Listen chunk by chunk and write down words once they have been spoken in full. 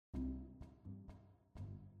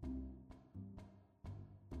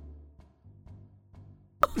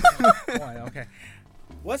One, okay.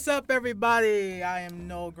 What's up, everybody? I am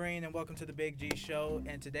Noel Green, and welcome to the Big G Show.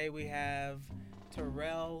 And today we have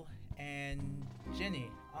Terrell and Jenny.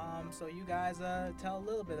 So you guys tell a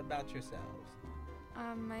little bit about yourselves.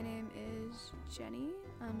 My name is Jenny.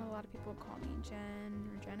 A lot of people call me Jen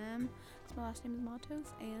or Jen M. Because my last name is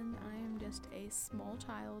Matos, and I am just a small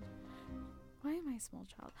child. Why am I a small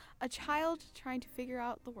child? A child trying to figure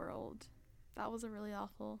out the world. That was a really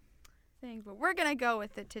awful thing, but we're gonna go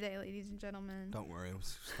with it today, ladies and gentlemen. Don't worry,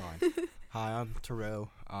 it's fine. Hi, I'm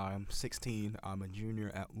Terrell. I'm 16. I'm a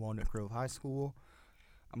junior at Walnut Grove High School.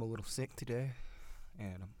 I'm a little sick today,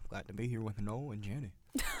 and I'm glad to be here with Noel and Jenny.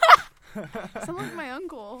 Sound like my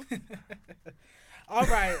uncle. All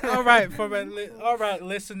right,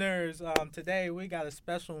 listeners. Today we got a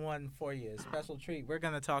special one for you, a special treat. We're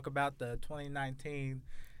gonna talk about the 2019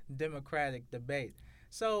 Democratic debate.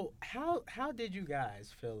 So, how did you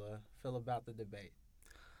guys feel about the debate?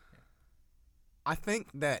 I think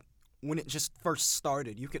that when it just first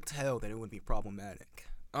started, you could tell that it would be problematic.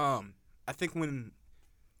 I think when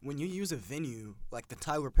you use a venue like the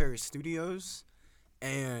Tyler Perry Studios,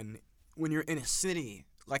 and when you're in a city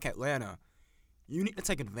like Atlanta, you need to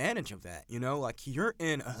take advantage of that. You know, like you're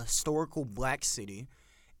in a historical black city,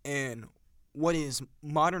 and what is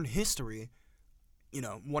modern history,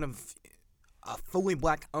 one of a fully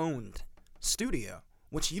black-owned studio,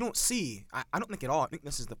 which you don't see. I don't think at all. I think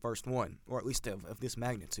this is the first one, or at least of this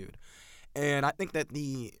magnitude. And I think that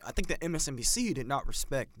MSNBC did not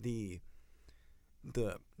respect the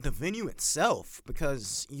venue itself,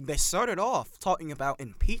 because they started off talking about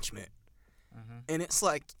impeachment. Mm-hmm. And it's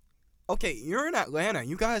like, okay, you're in Atlanta.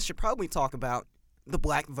 You guys should probably talk about the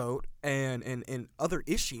black vote and other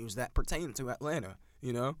issues that pertain to Atlanta.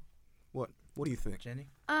 What do you think, Jenny?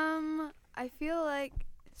 I feel like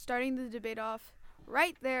starting the debate off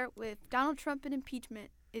right there with Donald Trump and impeachment,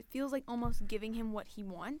 it feels like almost giving him what he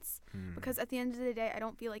wants. Because at the end of the day, I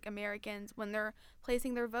don't feel like Americans, when they're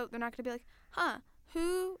placing their vote, they're not going to be like,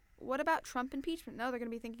 what about Trump impeachment? No, they're going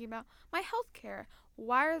to be thinking about my health care.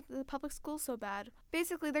 Why are the public schools so bad?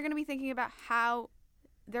 Basically, they're going to be thinking about how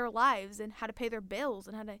their lives and how to pay their bills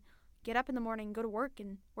and how to get up in the morning and go to work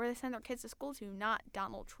and where they send their kids to school to, not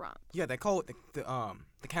Donald Trump. Yeah, they call it the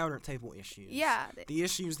counter table issues. Yeah. The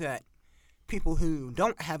issues that people who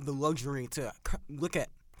don't have the luxury to look at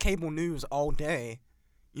cable news all day,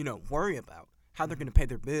 worry about. How they're going to pay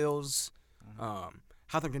their bills, how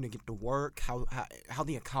they're going to get to work, how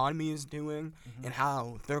the economy is doing, and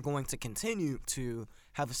how they're going to continue to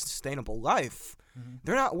have a sustainable life.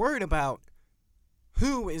 They're not worried about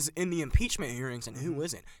who is in the impeachment hearings and who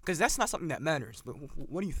isn't, because that's not something that matters. But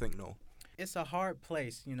what do you think, Noel? It's a hard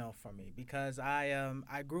place, for me, because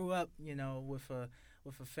I grew up, with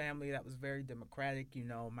a family that was very democratic.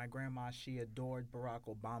 My grandma, she adored Barack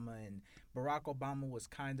Obama, and Barack Obama was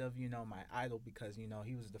kind of, my idol, because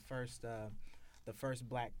he was the first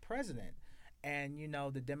black president. And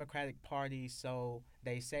the Democratic Party, so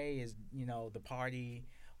they say, is the party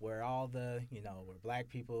where all the where black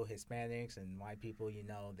people, Hispanics, and white people,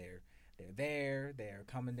 they're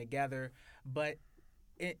coming together. But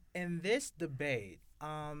in this debate,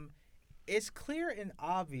 it's clear and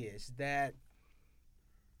obvious that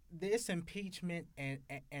this impeachment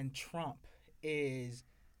and Trump is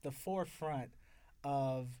the forefront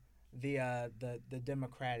of the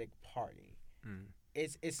Democratic Party.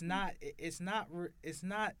 It's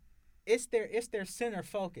their center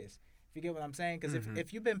focus. If you get what I'm saying, because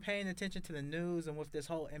if you've been paying attention to the news and with this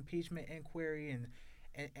whole impeachment inquiry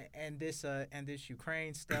and this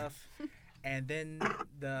Ukraine stuff, and then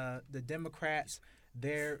the Democrats,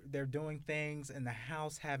 they're doing things in the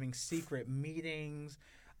House, having secret meetings,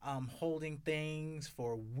 holding things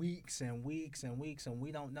for weeks and weeks and weeks, and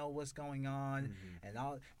we don't know what's going on, and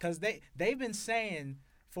all, because they've been saying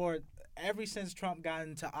for ever since Trump got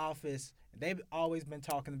into office, they've always been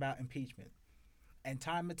talking about impeachment. And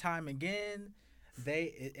time again,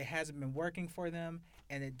 it hasn't been working for them,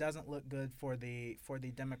 and it doesn't look good for the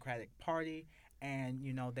Democratic Party. And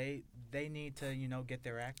they need to get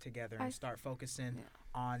their act together and start focusing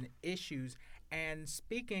on issues. And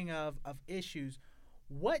speaking of issues,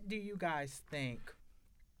 what do you guys think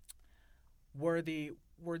were the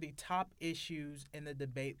top issues in the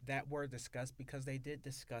debate that were discussed? Because they did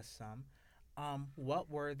discuss some. What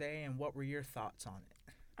were they, and what were your thoughts on it?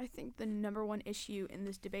 I think the number one issue in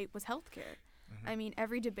this debate was healthcare. I mean,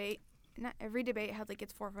 not every debate had like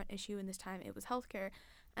its forefront issue, and this time it was healthcare.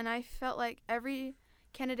 And I felt like every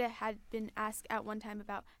candidate had been asked at one time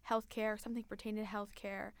about healthcare, something pertaining to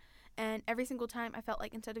healthcare. And every single time I felt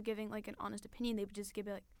like instead of giving like an honest opinion, they would just give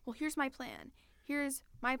it like, well, here's my plan. You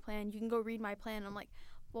can go read my plan. I'm like,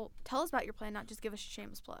 well, tell us about your plan, not just give us a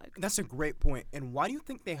shameless plug. That's a great point. And why do you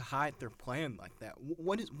think they hide their plan like that?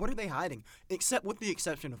 What are they hiding? Except with the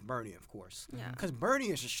exception of Bernie, of course. Yeah. Because Bernie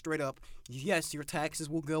is just straight up, yes, your taxes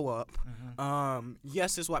will go up.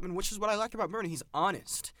 Yes, this will happen, which is what I like about Bernie. He's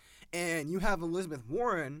honest. And you have Elizabeth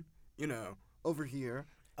Warren, over here.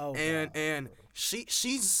 Oh, and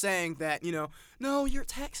she's saying that, no, your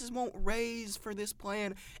taxes won't raise for this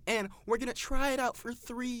plan, and we're gonna try it out for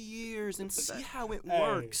 3 years and see how it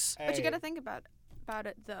works. But you got to think about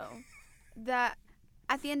it though, that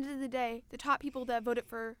at the end of the day, the top people that voted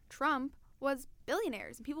for Trump was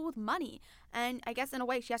billionaires and people with money, and I guess in a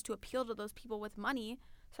way she has to appeal to those people with money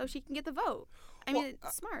so she can get the vote. I mean,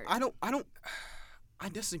 it's smart. I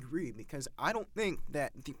disagree, because I don't think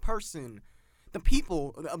that the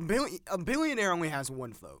people, a billionaire only has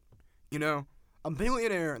one vote. A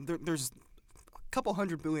billionaire, there's a couple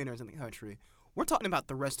hundred billionaires in the country. We're talking about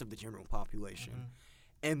the rest of the general population.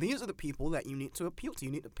 And these are the people that you need to appeal to.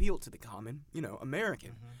 You need to appeal to the common,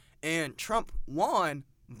 American. And Trump won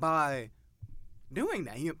by doing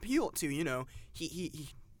that. He appealed to,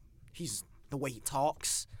 he's the way he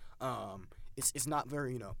talks. It's not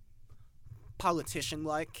very,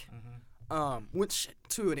 politician-like, which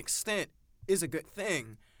to an extent is a good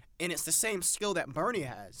thing, and it's the same skill that Bernie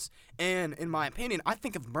has. And in my opinion, I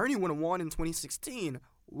think if Bernie would have won in 2016,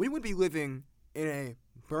 we would be living in a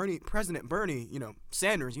President Bernie,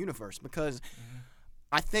 Sanders universe, because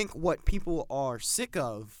I think what people are sick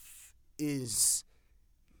of is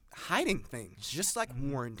hiding things, just like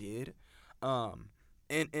Warren did,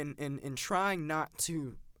 and trying not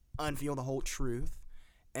to unveil the whole truth,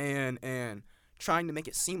 and trying to make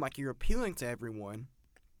it seem like you're appealing to everyone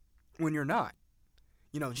when you're not.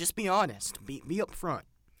 Just be honest. Be upfront.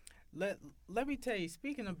 Let me tell you,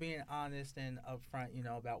 speaking of being honest and upfront,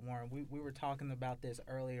 about Warren, we were talking about this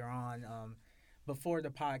earlier on, before the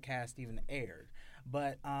podcast even aired.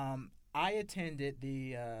 But I attended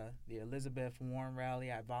the Elizabeth Warren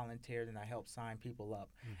rally. I volunteered and I helped sign people up.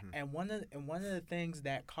 And one of the things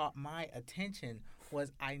that caught my attention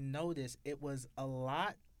was I noticed it was a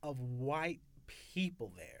lot of white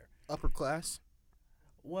people there. Upper class?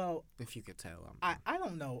 Well, if you could tell. I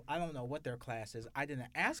don't know. I don't know what their class is. I didn't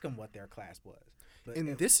ask them what their class was. But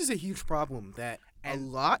and this is a huge problem that a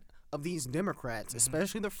lot of these Democrats,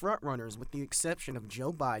 especially the front runners, with the exception of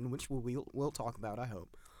Joe Biden, which we'll talk about, I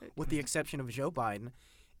hope, with the exception of Joe Biden,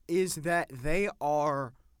 is that they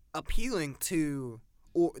are appealing to,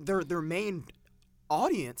 or their main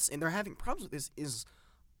audience, and they're having problems with this, is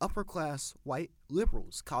upper class white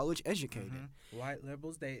liberals, college educated. White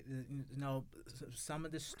liberals. They, some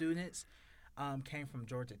of the students came from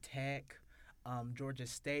Georgia Tech, Georgia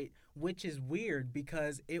State, which is weird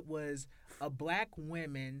because it was a black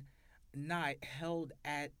women night held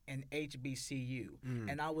at an HBCU,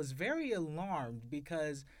 and I was very alarmed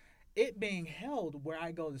because it being held where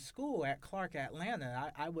I go to school at Clark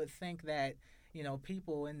Atlanta, I would think that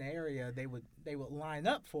people in the area they would line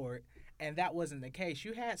up for it. And that wasn't the case.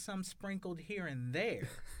 You had some sprinkled here and there,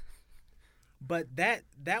 but that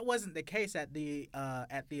wasn't the case at the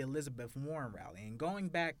Elizabeth Warren rally. And going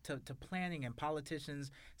back to planning and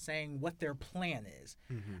politicians saying what their plan is,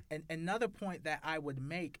 and another point that I would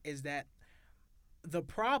make is that the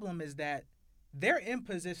problem is that they're in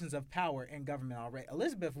positions of power in government already.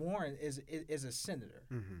 Elizabeth Warren is a senator.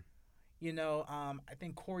 I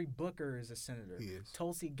think Cory Booker is a senator. He is.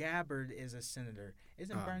 Tulsi Gabbard is a senator.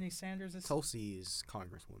 Isn't Bernie Sanders a senator? Tulsi is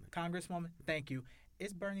Congresswoman. Thank you.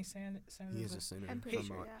 Is Bernie Sanders? He is a senator. I'm pretty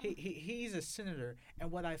sure, yeah. He's a senator. And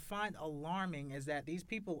what I find alarming is that these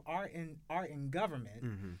people are in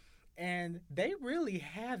government, and they really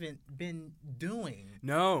haven't been doing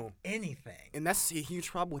anything. And that's a huge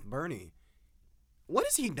problem with Bernie. What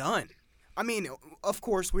has he done? I mean, of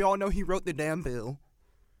course, we all know he wrote the damn bill.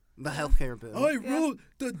 The healthcare bill. I wrote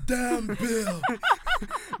the damn bill.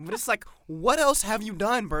 But it's like, what else have you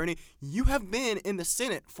done, Bernie? You have been in the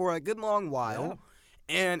Senate for a good long while.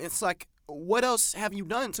 Yeah. And it's like, what else have you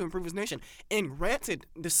done to improve this nation? And granted,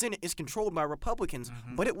 the Senate is controlled by Republicans,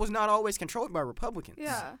 but it was not always controlled by Republicans.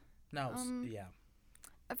 Yeah. No, yeah.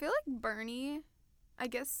 I feel like Bernie, I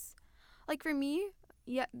guess, like for me,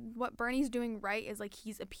 what Bernie's doing right is like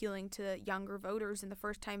he's appealing to younger voters and the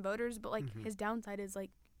first-time voters, but like his downside is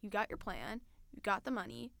like, you got your plan, you got the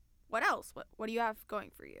money. What else? What do you have going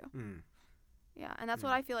for you? Yeah, and that's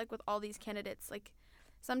what I feel like with all these candidates. Like,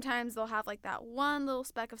 sometimes they'll have like that one little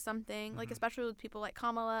speck of something, like especially with people like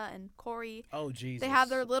Kamala and Corey. Oh, Jesus. They have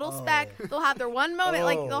their little speck. They'll have their one moment,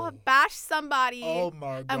 like they'll bash somebody. Oh,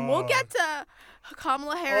 my God. And we'll get to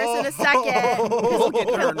Kamala Harris in a second. We'll get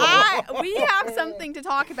to her We have something to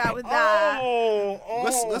talk about with that.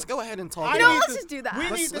 Let's go ahead and talk. Let's just do that.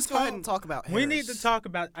 Let's go ahead and talk about Harris. We need to talk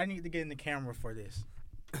about. I need to get in the camera for this.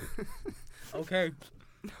 Okay.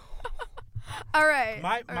 All right.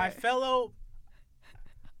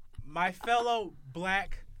 My fellow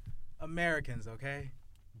black Americans, okay?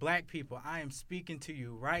 Black people, I am speaking to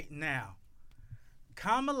you right now.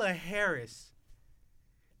 Kamala Harris,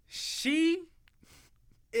 she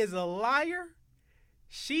is a liar.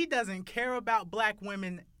 She doesn't care about black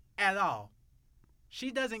women at all.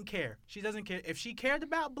 She doesn't care. She doesn't care. If she cared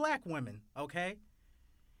about black women, okay?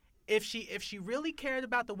 If she really cared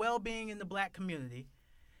about the well-being in the black community,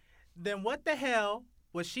 then what the hell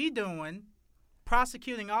was she doing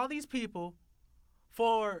prosecuting all these people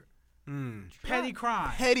for petty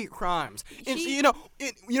crimes? Petty crimes. And you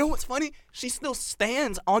know what's funny? She still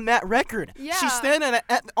stands on that record. Yeah. She's standing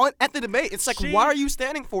at the debate. It's like, why are you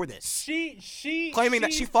standing for this? She claiming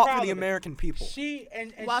that she fought for the American people.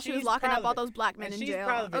 While she was locking up all those black men in jail.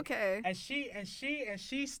 Proud of it. Okay. And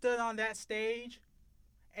she stood on that stage.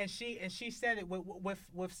 And she said it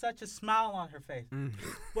with such a smile on her face.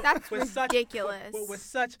 That's ridiculous. With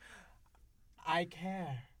such, I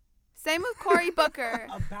care. Same with Cory Booker.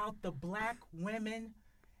 About the black women,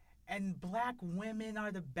 and black women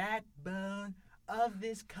are the backbone of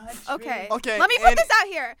this country. Okay. Let me put this out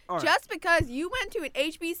here. Right. Just because you went to an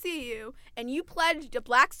HBCU and you pledged a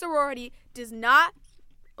black sorority does not.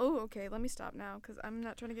 Oh, okay. Let me stop now because I'm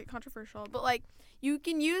not trying to get controversial. But like, you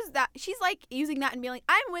can use that. She's like using that and being like,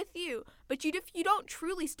 "I'm with you." But if you don't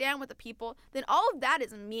truly stand with the people, then all of that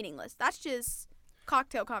is meaningless. That's just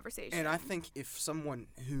cocktail conversation. And I think if someone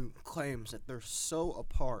who claims that they're so a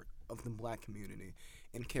part of the black community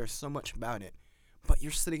and care so much about it, but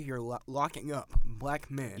you're sitting here locking up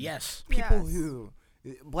black men. Yes. People who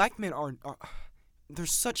black men are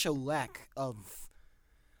there's such a lack of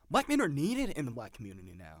black men are needed in the black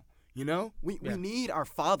community now. You know? We need our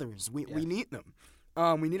fathers. We need them.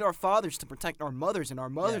 We need our fathers to protect our mothers and our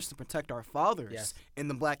mothers to protect our fathers in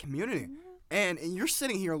the black community. And you're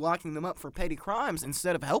sitting here locking them up for petty crimes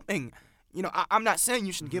instead of helping. You know, I'm not saying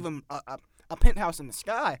you should give them a penthouse in the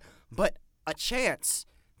sky, but a chance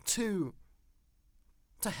to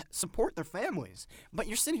support their families. But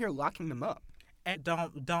you're sitting here locking them up. And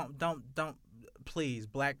don't, please,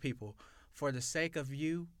 black people, for the sake of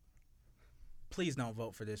you, please don't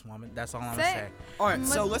vote for this woman. That's all I'm going to say. All right,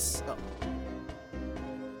 so let's...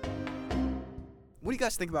 what do you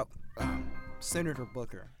guys think about Senator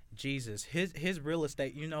Booker? Jesus, his real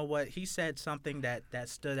estate, you know what? He said something that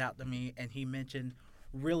stood out to me, and he mentioned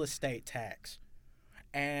real estate tax.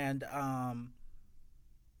 And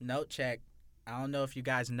note check, I don't know if you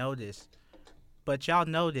guys know this, but y'all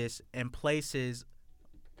know this in places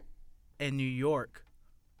in New York,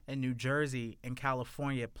 in New Jersey, in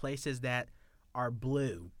California, places that are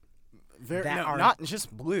blue. Not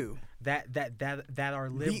just blue. That are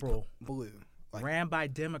liberal. Deep blue. Like, ran by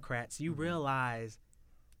Democrats. You realize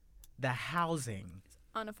the housing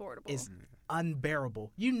unaffordable is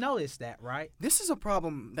unbearable. You notice that, right? This is a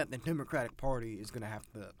problem that the Democratic Party is going to have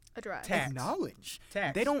to address. Acknowledge.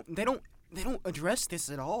 They don't address this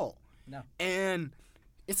at all. No. And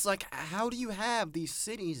it's like, how do you have these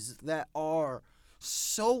cities that are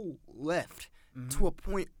so left to a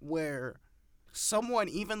point where someone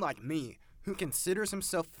even like me, who considers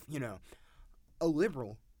himself, a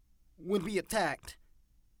liberal, would be attacked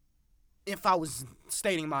if I was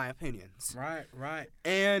stating my opinions. Right.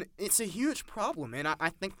 And it's a huge problem. And I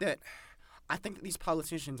think that these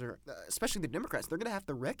politicians are, especially the Democrats, they're going to have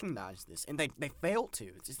to recognize this. And they fail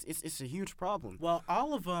to. It's a huge problem. Well,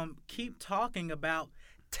 all of them keep talking about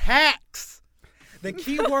tax. The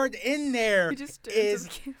key word in there is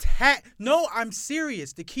tax. No, I'm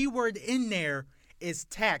serious. The key word in there is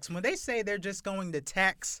tax. When they say they're just going to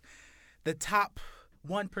tax the top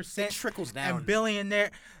 1%, it trickles down, and billionaire.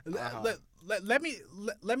 Let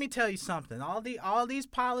me tell you something. All these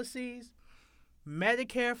policies,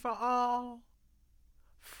 Medicare for all,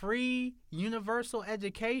 free universal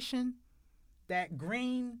education, that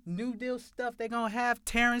Green New Deal stuff they're gonna have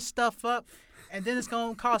tearing stuff up, and then it's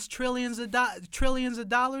gonna cost trillions of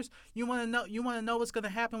dollars. You wanna know what's gonna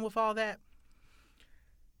happen with all that?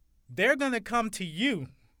 They're gonna come to you.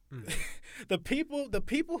 The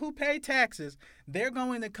people who pay taxes, they're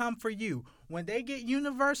going to come for you. When they get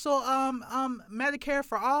universal Medicare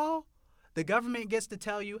for all, the government gets to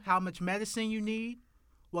tell you how much medicine you need,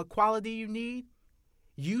 what quality you need.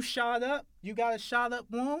 you shot up, you got a shot up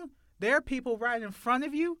wound, there are people right in front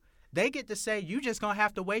of you. They get to say, you just going to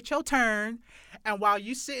have to wait your turn. And while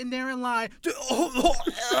you sitting there in line,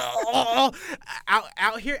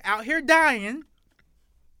 out here dying,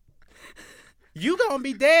 you going to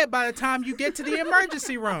be dead by the time you get to the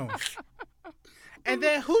emergency room. And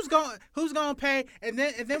then who's going to pay? And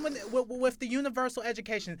then with the universal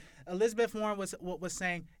education, Elizabeth Warren was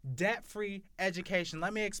saying debt-free education.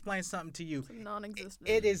 Let me explain something to you. It's non-existent.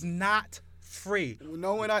 It is not free.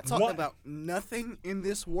 No, we're not talking about nothing in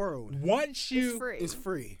this world. Once you is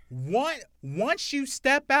free. Once you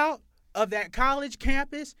step out of that college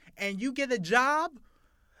campus and you get a job,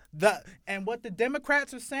 and what the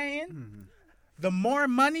Democrats are saying, the more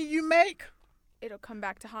money you make, it'll come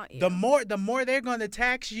back to haunt you. The more they're going to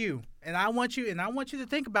tax you. And I want you to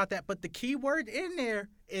think about that. But the key word in there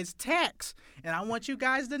is tax. And I want you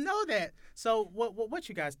guys to know that. So what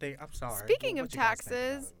you guys think? I'm sorry. Speaking of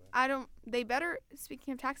taxes,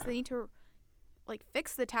 speaking of taxes, they need to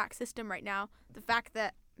fix the tax system right now. The fact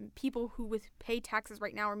that people who would pay taxes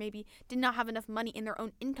right now or maybe did not have enough money in their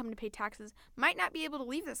own income to pay taxes might not be able to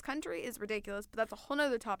leave this country is ridiculous, but that's a whole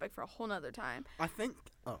nother topic for a whole nother time. I think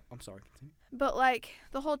I'm sorry, continue. But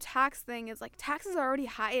the whole tax thing is taxes are already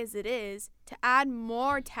high as it is. To add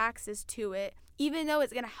more taxes to it, even though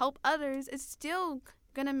it's going to help others, it's still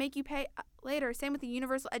going to make you pay later. Same with the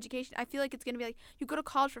universal education. I feel like it's going to be you go to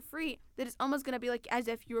college for free, that it's almost going to be as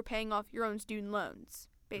if you were paying off your own student loans,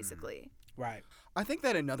 basically. Right. I think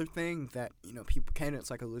that another thing that, candidates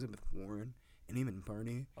like Elizabeth Warren and even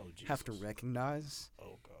Bernie have to recognize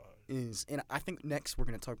is, and I think next we're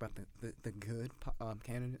going to talk about the good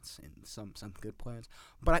candidates and some good plans.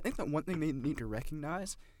 But I think that one thing they need to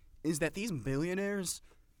recognize is that these billionaires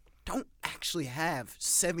don't actually have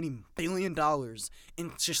 $70 billion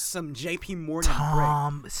in just some J.P. Morgan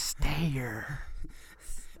Tom Steyer.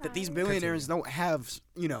 That these billionaires don't have,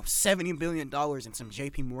 $70 billion in some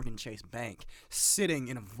J.P. Morgan Chase bank sitting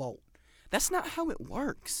in a vault. That's not how it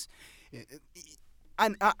works.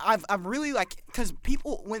 And I've really because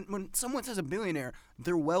people, when someone says a billionaire,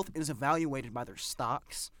 their wealth is evaluated by their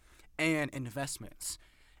stocks and investments.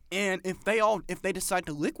 And if they decide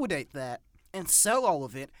to liquidate that and sell all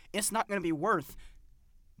of it, it's not going to be worth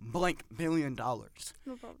blank $1 billion. No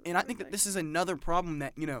problem. And I think that this is another problem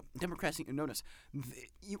that, Democrats need to notice.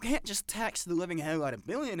 You can't just tax the living hell out of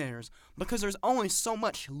billionaires because there's only so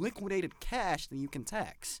much liquidated cash that you can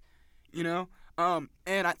tax, And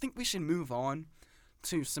I think we should move on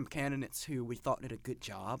to some candidates who we thought did a good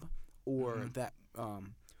job or that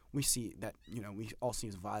we see that, we all see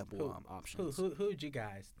as viable options. Who'd you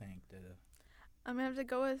guys think? I'm going to have to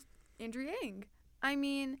go with Andrew Yang. I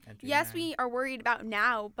mean, yes, we are worried about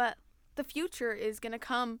now, but the future is going to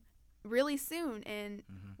come really soon, and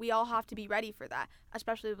we all have to be ready for that,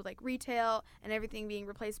 especially with retail and everything being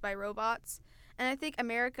replaced by robots. And I think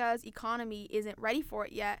America's economy isn't ready for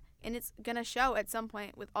it yet, and it's going to show at some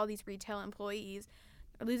point with all these retail employees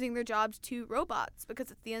losing their jobs to robots,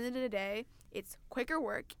 because at the end of the day, it's quicker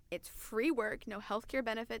work, it's free work, no healthcare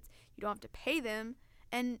benefits, you don't have to pay them,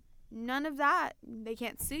 and none of that. They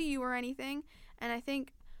can't sue you or anything. And I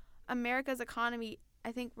think America's economy,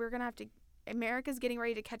 America's getting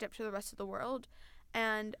ready to catch up to the rest of the world.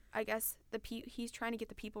 And I guess he's trying to get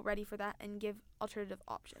the people ready for that and give alternative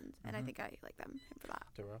options. And I think I like him for that.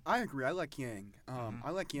 I agree. I like Yang. I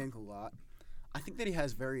like Yang a lot. I think that he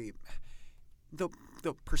has the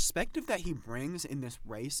perspective that he brings in this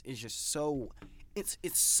race is just so, it's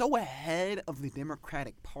so ahead of the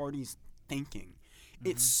Democratic Party's thinking.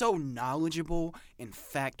 It's so knowledgeable and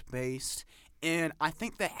fact-based. And I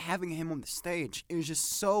think that having him on the stage is just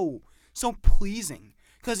so pleasing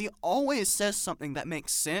because he always says something that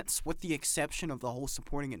makes sense with the exception of the whole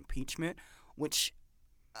supporting impeachment, which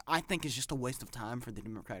I think is just a waste of time for the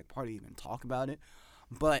Democratic Party to even talk about it.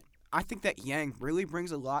 But I think that Yang really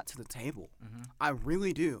brings a lot to the table. I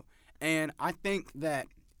really do. And I think that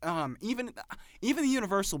even the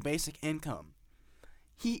universal basic income,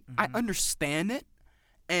 I understand it.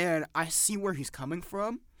 And I see where he's coming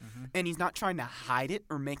from, and he's not trying to hide it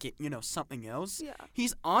or make it, something else. Yeah.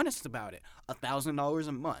 He's honest about it. $1,000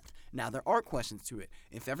 a month. Now, there are questions to it.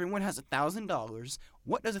 If everyone has $1,000,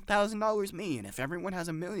 what does $1,000 mean? If everyone has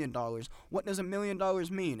 $1 million, what does $1 million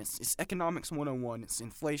mean? It's economics 101. It's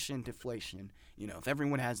inflation, deflation. If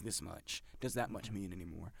everyone has this much, does that much mean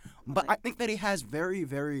anymore? But I think that he has very,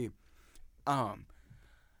 very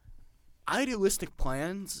idealistic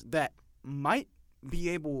plans that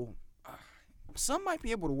some might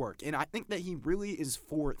be able to work, and I think that he really is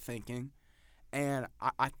forward thinking, and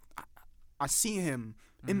I see him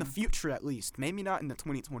in the future at least. Maybe not in the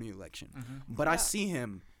 2020 election, but I see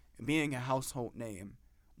him being a household name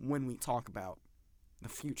when we talk about the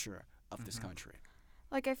future of this country.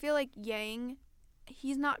 Like, I feel like Yang,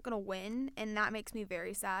 he's not going to win, and that makes me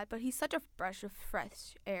very sad, but he's such a breath of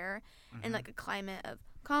fresh air in, like, a climate of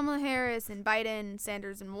Kamala Harris and Biden,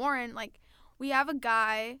 Sanders, and Warren. Like, we have a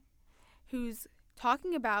guy who's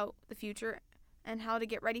talking about the future and how to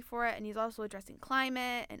get ready for it, and he's also addressing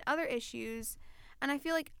climate and other issues, and I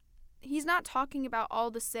feel like he's not talking about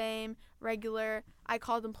all the same regular, I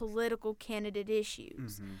call them political candidate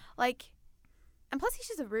issues. Like, and plus he's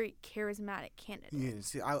just a very charismatic candidate. He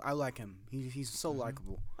is. I like him. He's so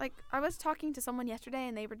likable. Like, I was talking to someone yesterday,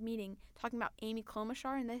 and they were talking about Amy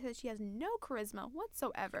Klobuchar, and they said she has no charisma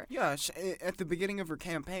whatsoever. Yeah, at the beginning of her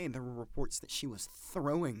campaign, there were reports that she was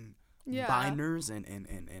throwing binders and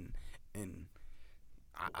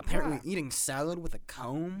apparently eating salad with a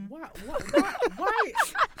comb. Why?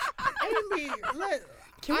 Amy,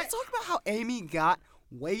 Can we talk about how Amy got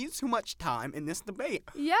way too much time in this debate?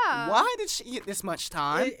 Yeah. Why did she get this much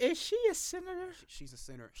time? Is she a senator? She's a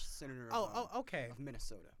senator Okay. of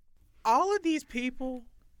Minnesota. All of these people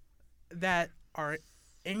that are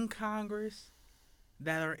in Congress,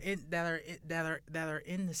 that are in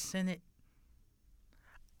the Senate,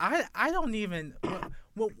 I don't even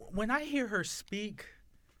when I hear her speak,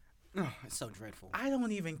 Oh, it's so dreadful. I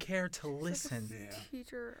don't even care to listen. Yeah.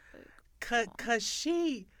 Teacher. Cause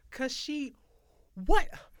she, what?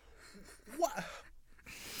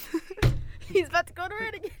 He's about to go to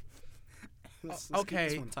it again. Let's keep Okay.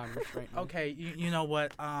 this one time right now. Okay, you know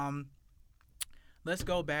what? Let's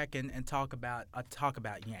go back and talk about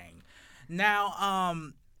Yang.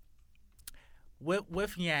 Now,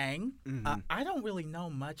 with Yang, I don't really know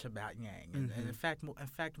much about Yang, and in fact,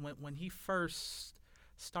 when he first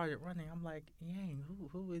started running, I'm like, Yang,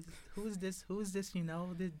 who is this? Who is this? You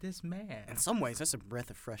know, this man. In some ways, that's a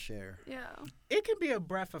breath of fresh air. Yeah. It can be a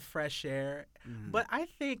breath of fresh air, but I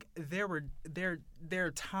think there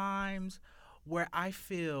are times where I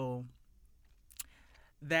feel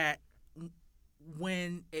that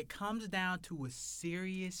when it comes down to a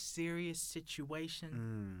serious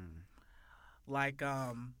situation, like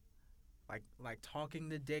talking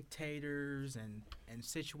to dictators and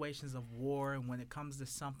situations of war, and when it comes to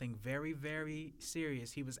something very, very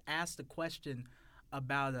serious, he was asked a question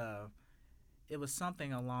about it was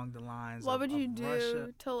something along the lines What of would you do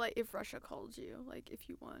Russia. to, like, if Russia called you, like, if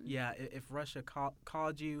you won? Yeah, if Russia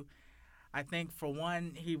called you, I think for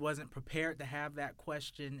one, he wasn't prepared to have that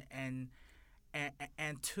question, and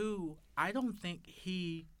two, I don't think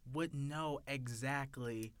he would know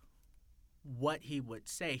exactly what he would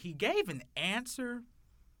say. He gave an answer.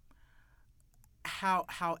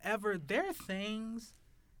 However, there are things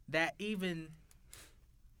that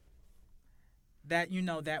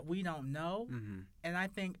that we don't know, and I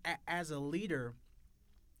think as a leader,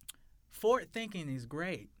 forward thinking is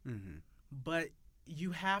great, but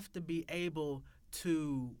you have to be able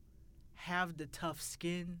to have the tough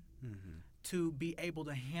skin to be able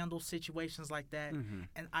to handle situations like that.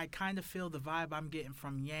 And I kind of feel the vibe I'm getting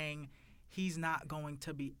from Yang, he's not going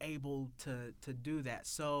to be able to do that.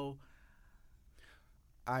 So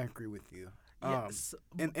I agree with you. yes,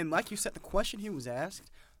 And like you said, the question he was asked,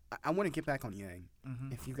 I want to get back on Yang,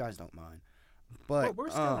 if you guys don't mind. But we're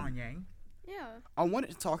still on Yang. Yeah. I wanted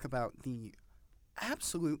to talk about the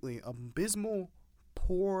absolutely abysmal,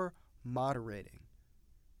 poor moderating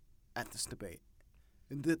at this debate.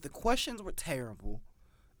 The questions were terrible.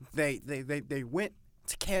 They went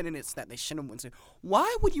to candidates that they shouldn't have went to.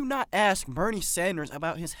 Why would you not ask Bernie Sanders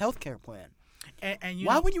about his health care plan? And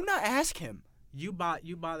Why would you not ask him? You bought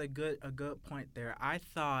a good point there. I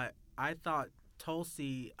thought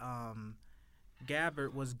Tulsi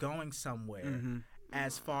Gabbard was going somewhere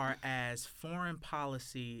as far as foreign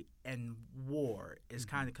policy and war is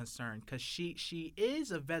kind of concerned, because she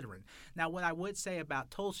is a veteran. Now, what I would say about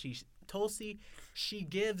Tulsi, she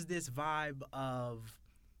gives this vibe of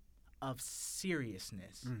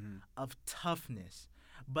seriousness, of toughness,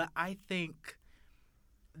 but I think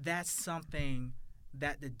that's something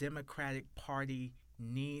that the Democratic Party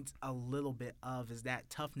needs a little bit of, is that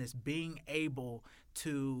toughness, being able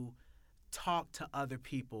to talk to other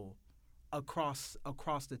people across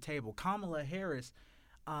the table. Kamala Harris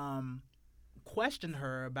questioned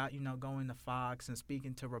her about going to Fox and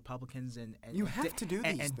speaking to Republicans and You have to do these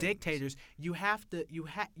and things. dictators. You have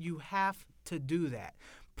to do that.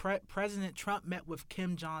 President Trump met with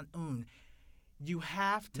Kim Jong-un. You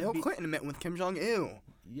have to. Bill Clinton met with Kim Jong Il.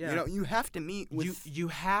 Yeah. You know, you have to meet with. You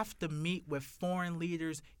have to meet with foreign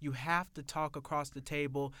leaders. You have to talk across the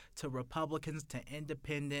table to Republicans, to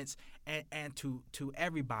independents, and to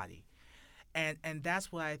everybody. And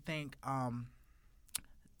that's what I think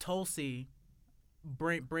Tulsi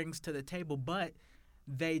brings to the table. But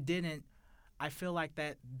they didn't. I feel like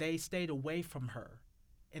that they stayed away from her,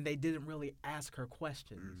 and they didn't really ask her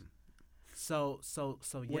questions. So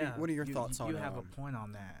yeah. What are your thoughts on? You have a point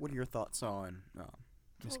on that. What are your thoughts on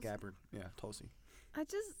Miss Tulsi. Gabbard? Yeah, Tulsi. I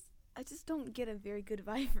just don't get a very good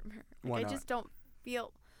vibe from her. Why I not? just don't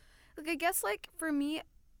feel. Like, I guess, like, for me,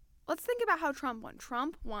 let's think about how Trump won.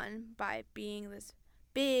 Trump won by being this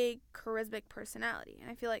big, charismatic personality, and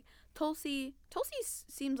I feel like Tulsi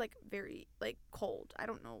seems like very, like, cold. I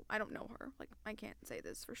don't know her. Like, I can't say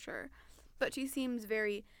this for sure, but she seems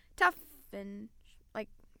very tough and like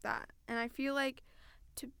that. And I feel like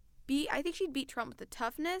I think she'd beat Trump with the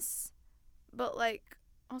toughness, but, like,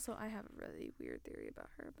 also I have a really weird theory about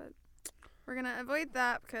her, but we're gonna avoid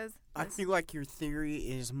that because I feel like your theory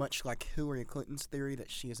is much like Hillary Clinton's theory that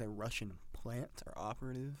she is a Russian plant or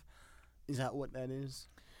operative. Is that what that is?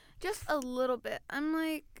 just a little bit. I'm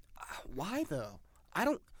like, Why though? I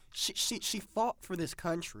don't. She fought for this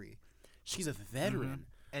country. She's a veteran,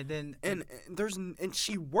 And then and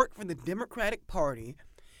she worked for the Democratic Party.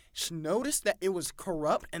 She noticed that it was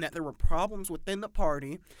corrupt and that there were problems within the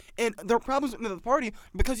party, and there are problems within the party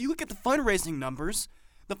because you look at the fundraising numbers.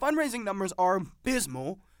 The fundraising numbers are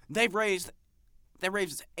abysmal. They raised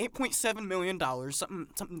 $8.7 million,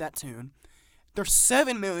 something that tune. They're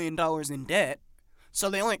 $7 million in debt, so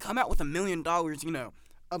they only come out with $1 million,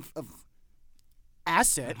 of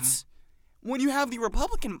assets. When you have the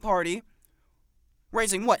Republican Party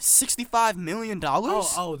raising what, $65 million?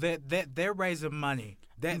 they're raising money.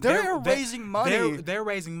 They're raising money. They're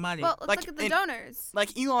raising money. well, let's look at the donors.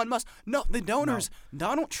 Like Elon Musk. No, the donors. No.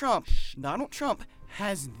 Donald Trump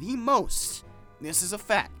has the most. This is a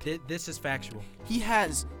fact. This is factual. He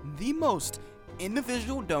has the most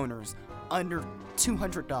individual donors under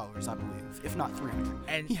 $200, I believe, if not $300.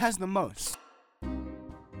 And He has the most.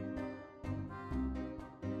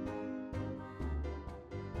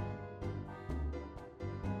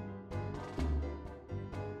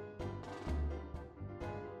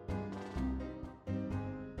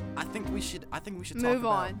 I think we should talk Move about.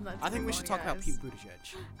 on. Let's I think move we should on, talk about guys. Pete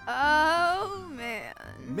Buttigieg. Oh man.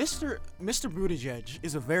 Mr. Buttigieg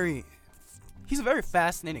is he's a very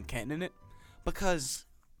fascinating candidate because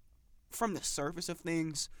from the surface of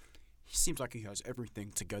things, he seems like he has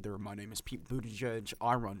everything together. My name is Pete Buttigieg.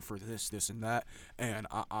 I run for this, and that, and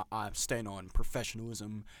I stand on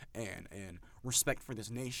professionalism and respect for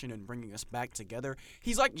this nation and bringing us back together.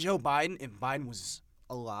 He's like Joe Biden if Biden was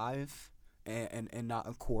alive and not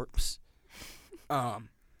a corpse. But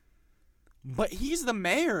he's the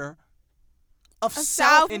mayor of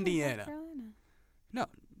South Indiana. Carolina. No,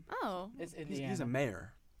 Oh. it's Indiana. he's a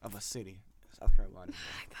mayor of a city, South Carolina.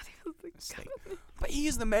 I thought he was like A state. But he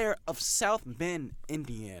is the mayor of South Bend,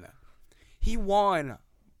 Indiana. He won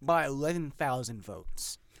by 11,000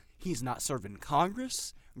 votes. He's not served in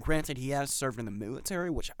Congress. Granted, he has served in the military,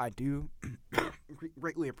 which I do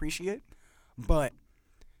greatly appreciate. But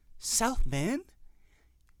South Bend,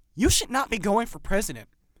 you should not be going for president.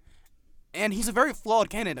 And he's a very flawed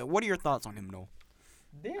candidate. What are your thoughts on him, Noel?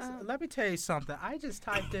 Let me tell you something. I just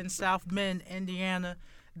typed in South Bend, Indiana.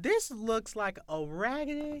 This looks like a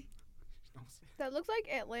raggedy That looks like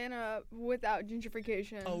Atlanta without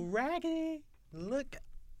gentrification. look.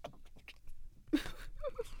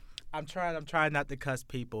 I'm trying not to cuss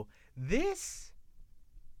people. He's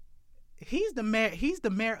the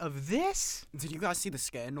mayor of this. Did you guys see the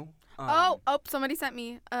scandal? Somebody sent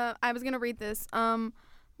me. I was gonna read this. One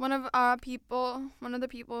of the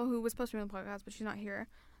people who was supposed to be on the podcast, but she's not here,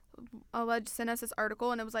 sent us this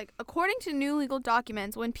article, and it was like, according to new legal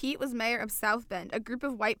documents, when Pete was mayor of South Bend, a group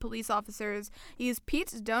of white police officers used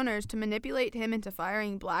Pete's donors to manipulate him into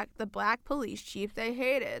firing the black police chief they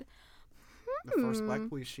hated. The first black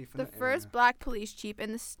police chief in The the first area. black police chief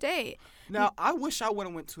in the state. Now, I wish I would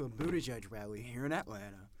have went to a Buttigieg rally here in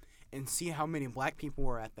Atlanta and see how many black people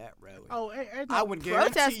were at that rally. I would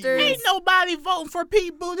guarantee Protesters. you, Ain't nobody voting for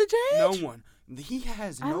Pete Buttigieg. no one. He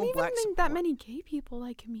has I don't no even black think that support. many gay people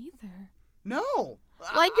like him either. No.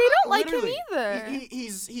 Like, they don't like him Literally. either.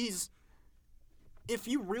 He's if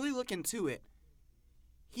you really look into it,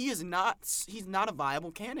 he's not a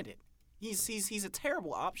viable candidate. He's a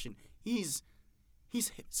terrible option. He's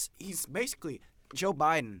basically Joe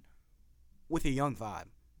Biden with a young vibe.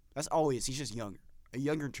 That's all he is. He's just younger. A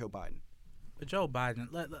younger Joe Biden. Joe Biden.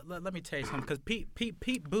 Let me tell you something, because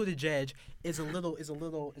Pete Buttigieg is a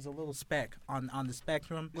little speck on the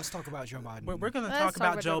spectrum. Let's talk about Joe Biden. We're gonna Let's talk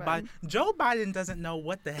about Joe Biden. Biden. Joe Biden doesn't know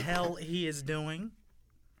what the hell he is doing.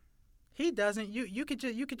 He doesn't. You could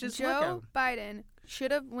just look at Joe him. Biden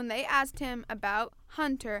should have, when they asked him about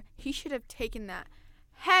Hunter, he should have taken that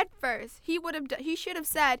head first. He should have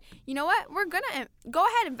said, you know what, we're gonna go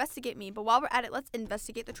ahead, investigate me, but while we're at it, let's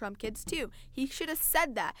investigate the Trump kids too. He should have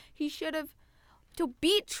said that. He should have. To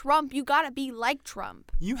beat Trump, you gotta be like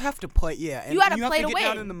Trump. You have to play, yeah. And You gotta have play to to get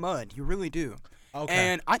down win. in the mud. You really do. Okay.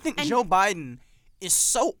 And I think And- Joe Biden is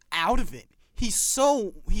so out of it. He's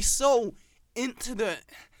so into the,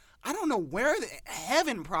 I don't know where,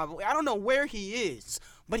 heaven probably. I don't know where he is.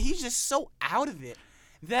 But he's just so out of it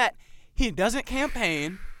that he doesn't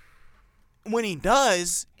campaign. When he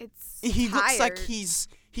does, he looks like tired. he's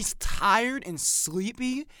tired and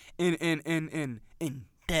sleepy and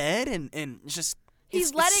dead and just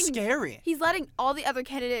it's scary. He's letting all the other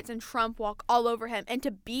candidates and Trump walk all over him. And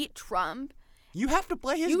to beat Trump, You have to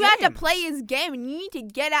play his you game. have to play his game, and you need to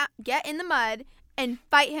get in the mud and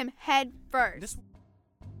fight him head first. This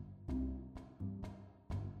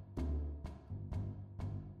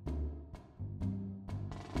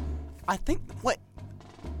I think what,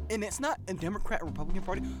 and it's not a Democrat or Republican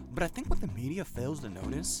Party, but I think what the media fails to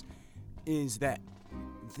notice is that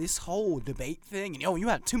this whole debate thing, and you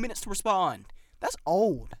have 2 minutes to respond. That's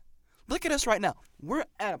old. Look at us right now. We're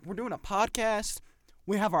doing a podcast.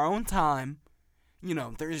 We have our own time.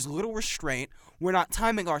 There's little restraint. We're not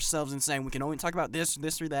timing ourselves and saying we can only talk about this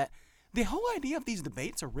or that. The whole idea of these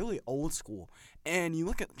debates are really old school. And you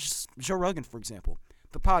look at just Joe Rogan, for example,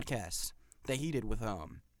 the podcast that he did with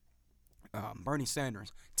Bernie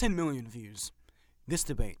Sanders, 10 million views. This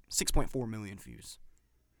debate, 6.4 million views.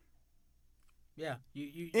 Yeah.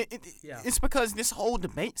 Yeah. It's because this whole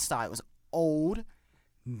debate style is old.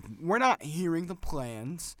 We're not hearing the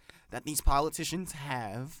plans that these politicians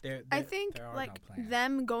have. I think there are like no plans.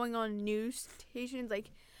 them going on news stations,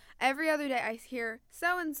 like every other day I hear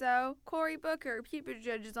so and so, Cory Booker, Pete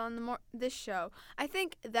Buttigieg is on this show. I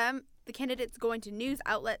think the candidates going to news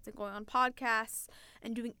outlets and going on podcasts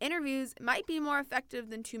and doing interviews might be more effective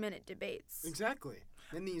than 2-minute debates. Exactly.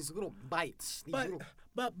 And these little bites.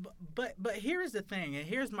 But here's the thing, and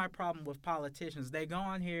here's my problem with politicians. They go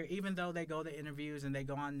on here, even though they go to interviews and they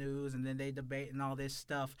go on news and then they debate and all this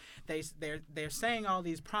stuff. They're saying all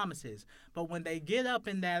these promises, but when they get up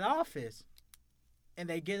in that office and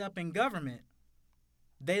they get up in government,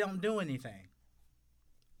 they don't do anything.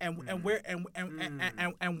 And we're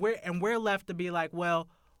left to be like, well,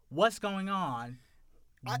 what's going on?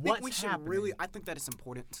 I think What's we should happening? I think that it's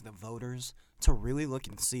important to the voters to really look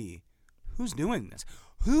and see who's doing this.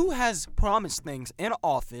 Who has promised things in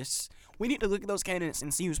office? We need to look at those candidates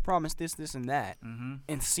and see who's promised this, and that,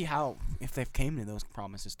 and see if they've came to those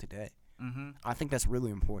promises today. I think that's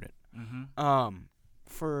really important.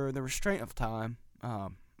 For the restraint of time,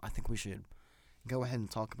 I think we should go ahead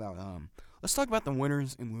and talk about. Let's talk about the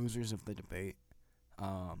winners and losers of the debate.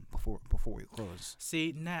 Before we close.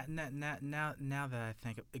 See, now that I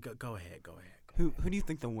think, go ahead. Who do you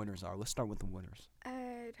think the winners are? Let's start with the winners.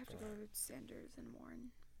 I'd have to go with Sanders and Warren.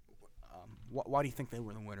 Why do you think they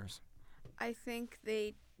were the winners? I think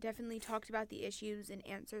they definitely talked about the issues and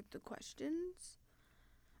answered the questions.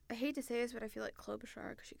 I hate to say this, but I feel like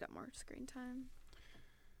Klobuchar, because she got more screen time.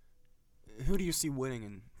 Who do you see winning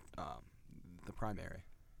in the primary?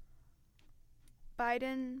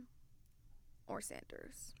 Biden or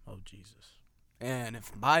Sanders. Oh, Jesus. And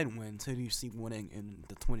if Biden wins, who do you see winning in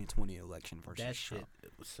the 2020 election versus That Trump? shit.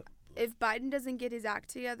 It was so, If Biden doesn't get his act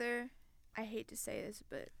together, I hate to say this,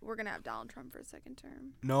 but we're going to have Donald Trump for a second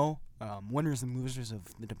term. No. Winners and losers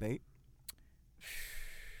of the debate?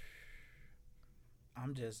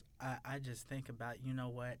 I just think about, you know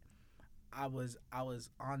what? I was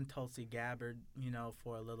on Tulsi Gabbard,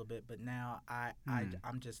 for a little bit, but now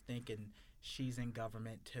I'm just thinking she's in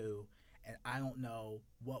government too. And I don't know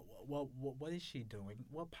what is she doing?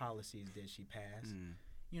 What policies did she pass?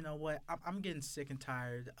 You know what? I'm getting sick and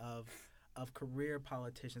tired of career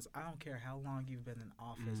politicians. I don't care how long you've been in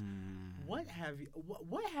office. What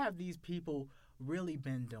have these people really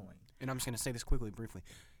been doing? And I'm just gonna say this briefly.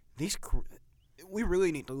 We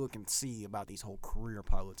really need to look and see about these whole career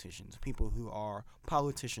politicians, people who are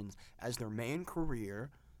politicians as their main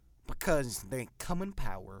career because they come in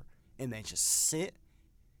power and they just sit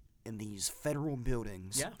in these federal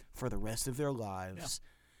buildings for the rest of their lives,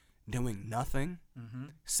 doing nothing,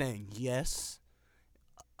 saying yes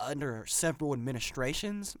under several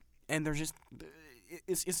administrations, and they're just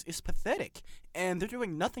is pathetic, and they're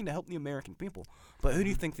doing nothing to help the American people. But who do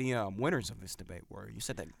you think the winners of this debate were? You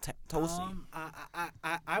said that Tulsi.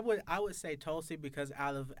 I would say Tulsi, because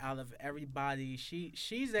out of everybody,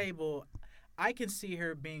 she's able. I can see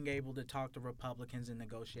her being able to talk to Republicans and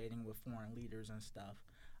negotiating with foreign leaders and stuff.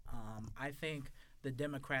 I think the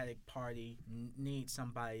Democratic Party needs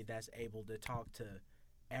somebody that's able to talk to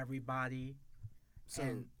everybody. So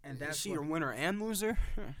and that's is she a winner and loser?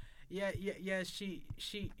 Yeah.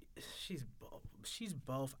 She's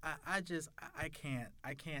both. I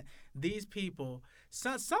can't. These people,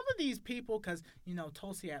 some of these people, because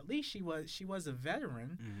Tulsi, at least she was a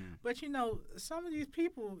veteran, Mm-hmm. but some of these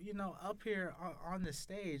people, up here on the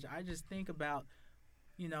stage, I just think about,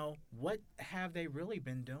 what have they really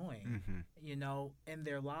been doing, Mm-hmm. In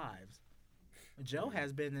their lives. Joe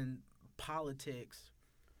has been in politics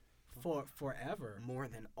for forever. More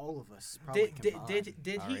than all of us. Probably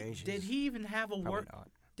Did he even have a work? Not.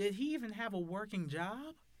 Did he even have a working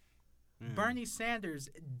job? Mm. Bernie Sanders,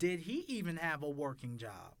 did he even have a working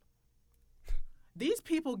job? These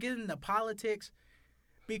people get into politics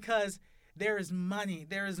because there is money.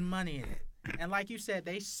 There is money in it. And like you said,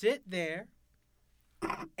 they sit there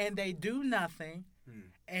and they do nothing. Mm.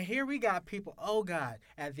 And here we got people, oh God,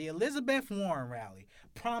 at the Elizabeth Warren rally,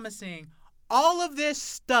 promising all of this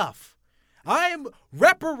stuff.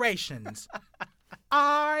 Reparations.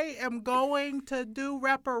 I am going to do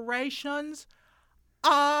reparations.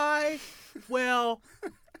 I will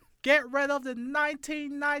get rid of the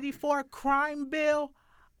 1994 crime bill.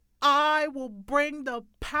 I will bring the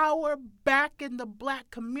power back in the black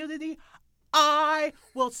community. I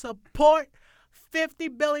will support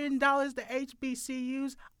 $50 billion to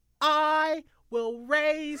HBCUs. I will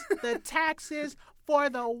raise the taxes for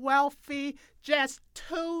the wealthy just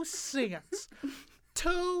 2 cents.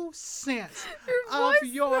 2 cents of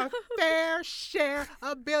your fair share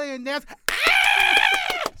of billionaires.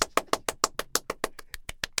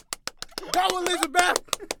 Go, Elizabeth!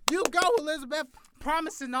 You go, Elizabeth!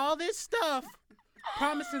 Promising all this stuff.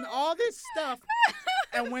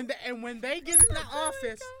 And when they get in the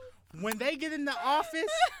office,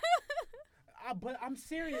 but I'm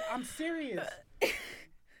serious.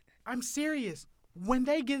 When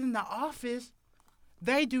they get in the office,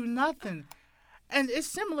 they do nothing. And it's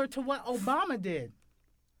similar to what Obama did.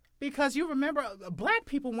 Because you remember, black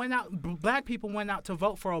people went out to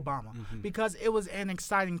vote for Obama, Mm-hmm. because it was an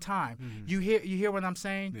exciting time. Mm-hmm. You hear what I'm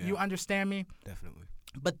saying? Yeah. You understand me? Definitely.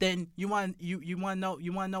 But then you want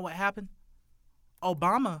to know what happened?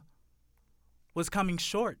 Obama was coming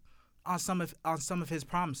short on some of his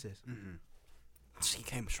promises. Mm-hmm. He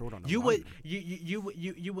came short on the You money.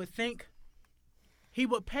 would would think he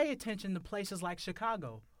would pay attention to places like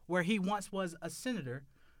Chicago, where he once was a senator,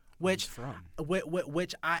 which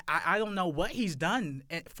I don't know what he's done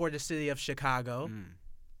for the city of Chicago. Mm.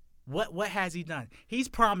 What has he done? He's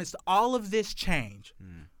promised all of this change.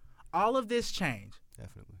 Mm. All of this change.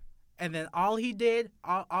 Definitely. And then all he did,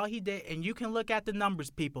 and you can look at the numbers,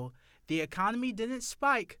 people. The economy didn't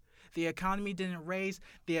spike. The economy didn't raise.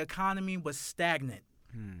 The economy was stagnant.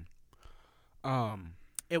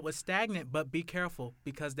 It was stagnant, but be careful,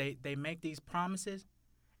 because they make these promises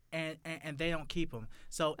and they don't keep them.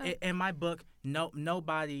 So in my book,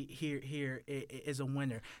 nobody here is a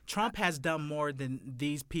winner. Trump has done more than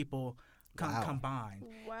these people combined.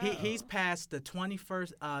 Wow. He's passed the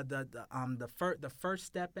 21st the First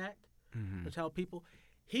Step Act, Mm-hmm. to tell people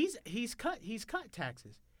he's cut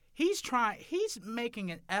taxes. He's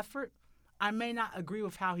making an effort. I may not agree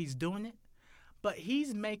with how he's doing it, but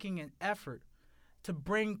he's making an effort to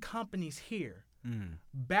bring companies here,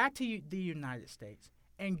 back to the United States,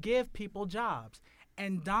 and give people jobs.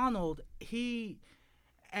 And Donald,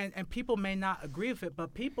 and people may not agree with it,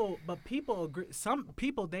 but people agree. Some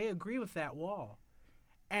people, they agree with that wall,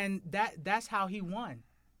 and that's how he won.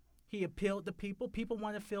 He appealed to people. People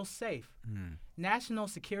want to feel safe. National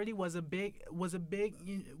security was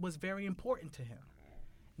very important to him.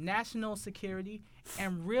 National security,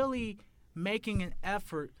 and really making an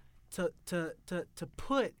effort to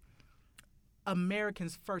put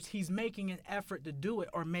Americans first. He's making an effort to do it,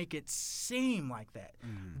 or make it seem like that.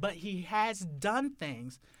 But he has done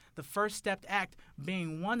things, the First Step Act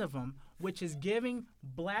being one of them, which is giving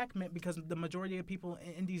black men, because the majority of people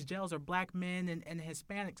in these jails are black men and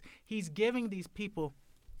Hispanics. He's giving these people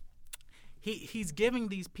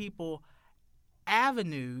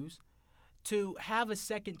avenues to have a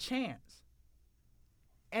second chance.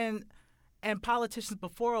 And politicians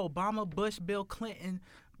before Obama, Bush, Bill Clinton,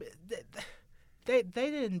 they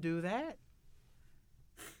didn't do that.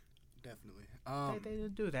 Definitely. They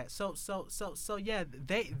don't do that. So yeah,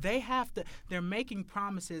 they have to. They're making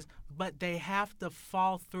promises, but they have to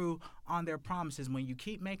follow through on their promises. When you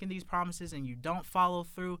keep making these promises and you don't follow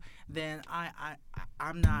through, then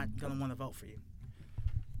I'm not gonna want to vote for you.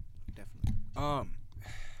 Definitely.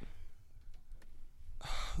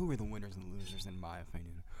 Who are the winners and losers in my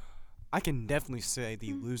opinion? I can definitely say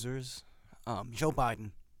the losers. Joe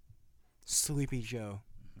Biden, Sleepy Joe.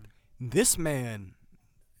 This man,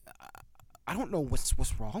 I don't know what's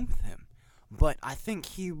wrong with him, but I think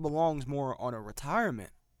he belongs more in a retirement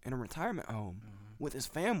home with his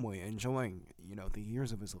family, enjoying the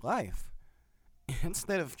years of his life,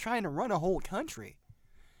 instead of trying to run a whole country.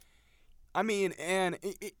 I mean, and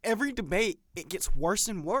every debate it gets worse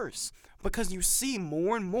and worse because you see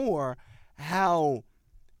more and more how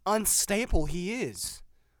unstable he is.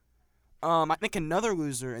 I think another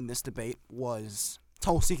loser in this debate was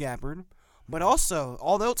Tulsi Gabbard. But also,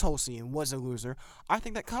 although Tulsi was a loser, I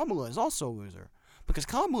think that Kamala is also a loser. Because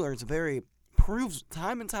Kamala proves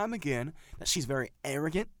time and time again that she's very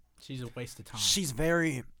arrogant. She's a waste of time. She's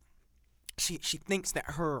very... She thinks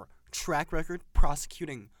that her track record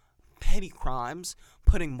prosecuting petty crimes,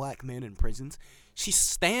 putting black men in prisons, she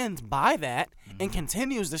stands by that and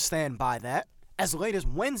continues to stand by that as late as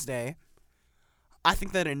Wednesday. I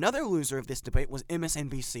think that another loser of this debate was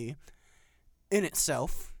MSNBC in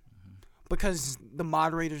itself, because the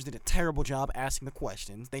moderators did a terrible job asking the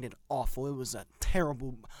questions. They did awful. It was a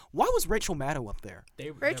terrible. Why was Rachel Maddow up there?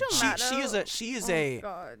 Rachel Maddow.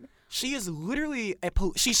 She is literally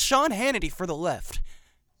she's Sean Hannity for the left.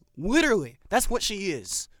 Literally, that's what she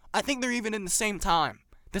is. I think they're even in the same time.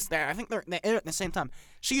 I think they're at the same time.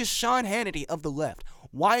 She is Sean Hannity of the left.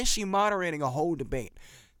 Why is she moderating a whole debate?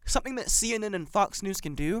 Something that CNN and Fox News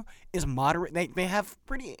can do is moderate. They have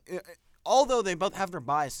pretty, although they both have their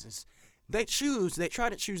biases, they try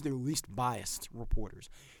to choose their least biased reporters.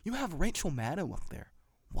 You have Rachel Maddow up there.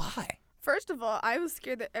 Why? First of all, I was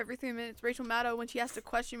scared that every 3 minutes Rachel Maddow, when she asked a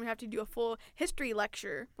question, we have to do a full history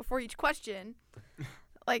lecture before each question.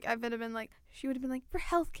 Like, she would have been like, for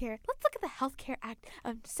healthcare, let's look at the Healthcare Act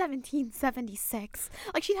of 1776.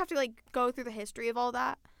 Like, she'd have to, go through the history of all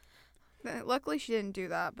that. Luckily, she didn't do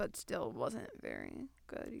that, but still wasn't very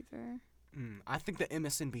good either. I think that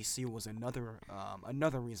MSNBC was another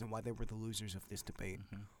reason why they were the losers of this debate,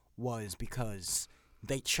 was because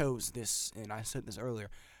they chose this, and I said this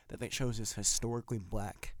earlier, that they chose this historically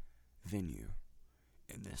black venue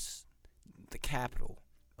in the capital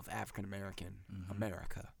of African American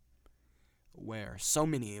America, where so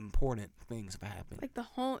many important things have happened. Like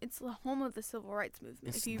it's the home of the civil rights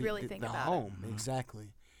movement, if you really think about it. The home,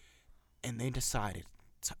 exactly. And they decided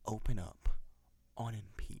to open up on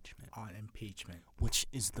impeachment. Which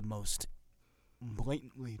is the most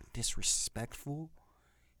blatantly disrespectful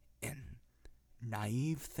and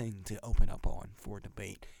naive thing to open up on for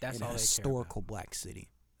debate in a historical black city.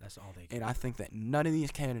 That's all they care. And I think that none of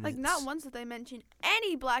these candidates... not once did they mention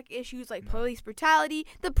any black issues like police brutality,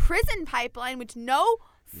 the prison pipeline, which no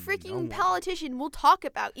freaking politician will talk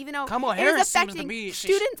about, even though Kamala it Harris is affecting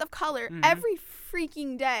students of color every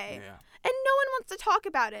freaking day. Yeah. And no one wants to talk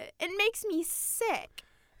about it. It makes me sick.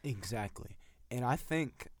 Exactly. And I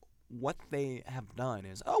think what they have done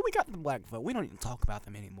is, we got the black vote. We don't even talk about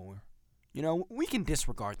them anymore. We can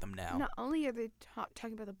disregard them now. Not only are they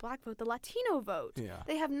talking about the black vote, the Latino vote. Yeah.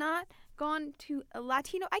 They have not gone to a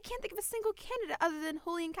Latino. I can't think of a single candidate other than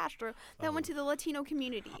Julian Castro that went to the Latino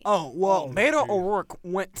community. Oh, well, Beto O'Rourke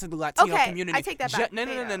went to the Latino community. I take that back. No.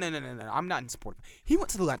 I'm not in support of it. He went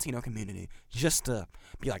to the Latino community just to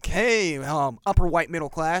be like, hey, upper white middle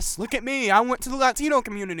class, look at me. I went to the Latino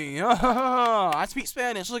community. I speak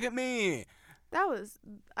Spanish. Look at me.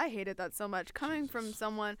 I hated that so much. Coming from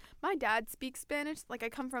someone, my dad speaks Spanish. Like, I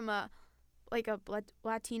come from a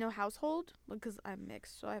Latino household because I'm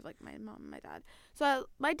mixed. So I have, my mom and my dad. So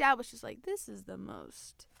my dad was just like, this is the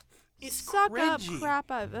most suck up crap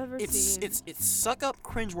I've ever seen. It's suck up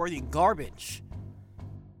cringeworthy garbage.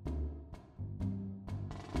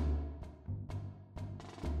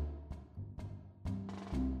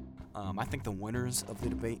 I think the winners of the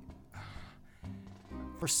debate,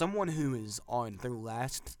 for someone who is on their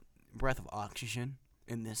last breath of oxygen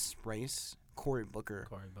in this race, Cory Booker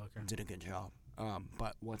did a good job.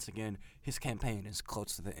 But once again, his campaign is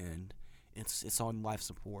close to the end. It's on life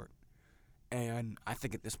support. And I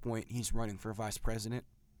think at this point, he's running for vice president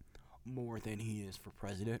more than he is for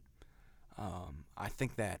president. I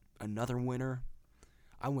think that another winner,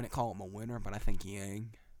 I wouldn't call him a winner, but I think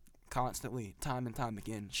Yang constantly, time and time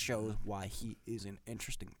again, shows why he is an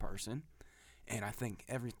interesting person. And I think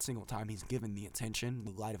every single time he's given the attention,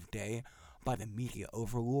 the light of day, by the media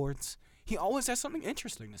overlords, he always has something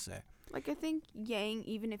interesting to say. Like, I think Yang,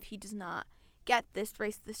 even if he does not get this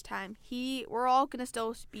race this time, we're all going to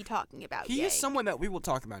still be talking about He Yang. is someone that we will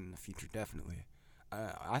talk about in the future, definitely.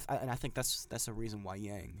 And I think that's a reason why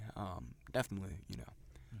Yang, definitely,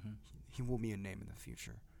 he will be a name in the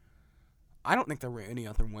future. I don't think there were any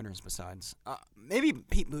other winners besides maybe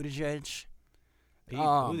Pete Buttigieg.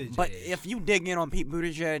 But if you dig in on Pete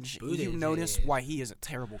Buttigieg, you notice why he is a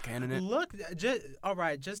terrible candidate. Look,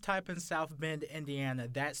 just type in South Bend, Indiana.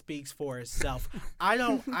 That speaks for itself. I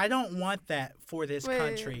don't want that for this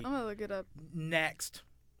country. I'm gonna look it up. Next,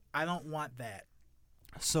 I don't want that.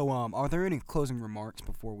 So, are there any closing remarks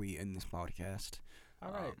before we end this podcast?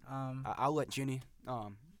 All right. I'll let Jenny.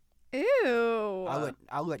 Ew.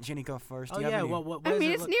 I'll let Jenny go first. Oh yeah. What I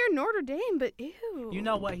mean, it's near Notre Dame, but ew. You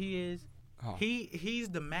know what he is? Oh. He's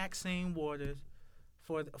the Maxine Waters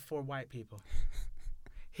for white people.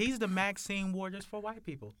 He's the Maxine Waters for white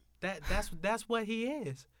people. That's what he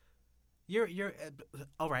is. You're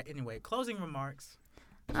all right. Anyway, closing remarks.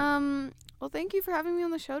 Well, thank you for having me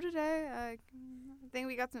on the show today. I think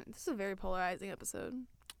we got some. This is a very polarizing episode.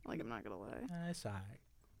 Like, I'm not gonna lie. It's all right.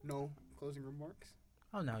 No closing remarks.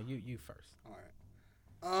 Oh no, you first. All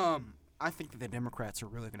right. I think that the Democrats are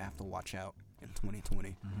really gonna have to watch out in 2020.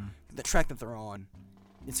 Mm-hmm. The track that they're on,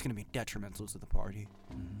 it's gonna be detrimental to the party.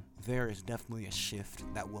 Mm-hmm. There is definitely a shift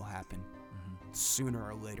that will happen sooner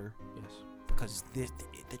or later. Yes. Because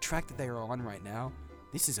the track that they are on right now,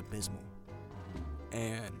 this is abysmal.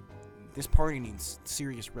 And this party needs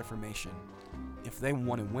serious reformation if they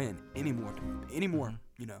want to win any more,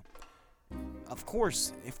 of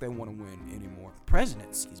course, if they want to win any more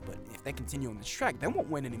presidencies. But if they continue on this track, they won't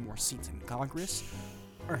win any more seats in Congress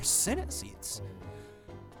or Senate seats.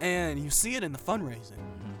 And you see it in the fundraising.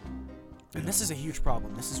 And this is a huge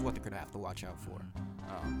problem. This is what they're going to have to watch out for.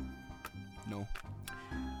 No.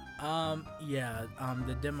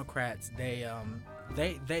 The Democrats, they don't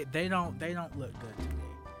look good to me.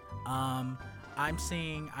 I'm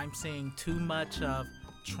seeing too much of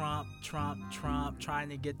Trump trying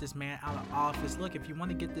to get this man out of office. Look, if you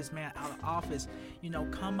want to get this man out of office,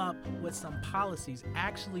 come up with some policies.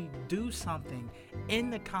 Actually do something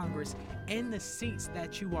in the Congress, in the seats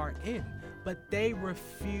that you are in. But they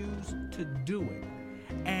refuse to do it.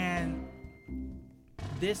 And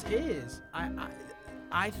this is,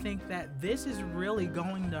 I think that this is really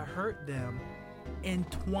going to hurt them in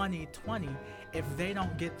 2020 if they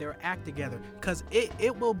don't get their act together, because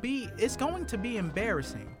it's going to be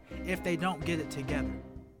embarrassing if they don't get it together,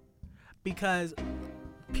 because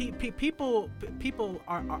people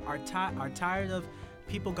are tired of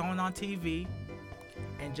people going on TV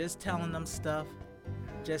and just telling them stuff,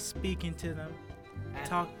 just speaking to them,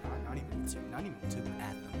 not even to them,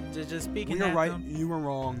 at them, just speaking we are at right, them. You are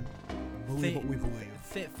wrong. Believe what we believe.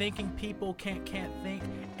 Thinking people can't think,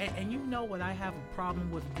 and you know what I have a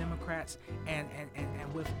problem with Democrats and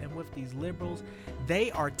with these liberals.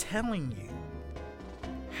 They are telling you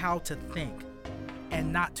how to think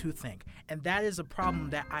and not to think, and that is a problem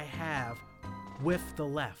that I have with the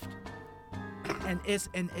left, and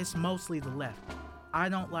it's mostly the left. I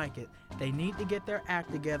don't like it. They need to get their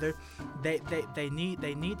act together. They need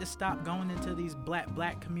to stop going into these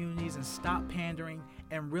black communities and stop pandering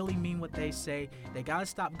and really mean what they say. They gotta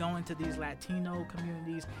stop going to these Latino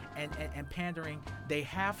communities and pandering. They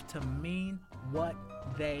have to mean what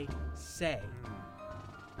they say.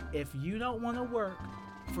 If you don't want to work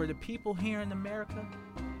for the people here in America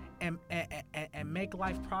and make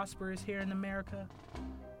life prosperous here in America,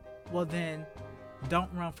 well then,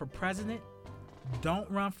 don't run for president. Don't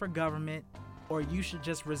run for government, or you should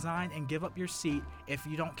just resign and give up your seat if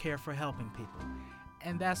you don't care for helping people.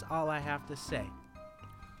 And that's all I have to say.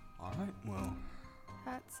 All right, well,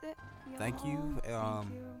 That's it. thank you. Thank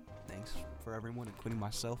you. Thanks for everyone, including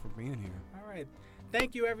myself, for being here. All right.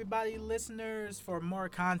 Thank you, everybody, listeners. For more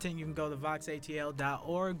content, you can go to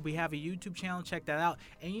voxatl.org. We have a YouTube channel. Check that out.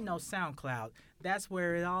 And SoundCloud. That's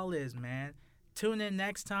where it all is, man. Tune in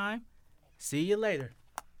next time. See you later.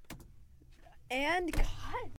 And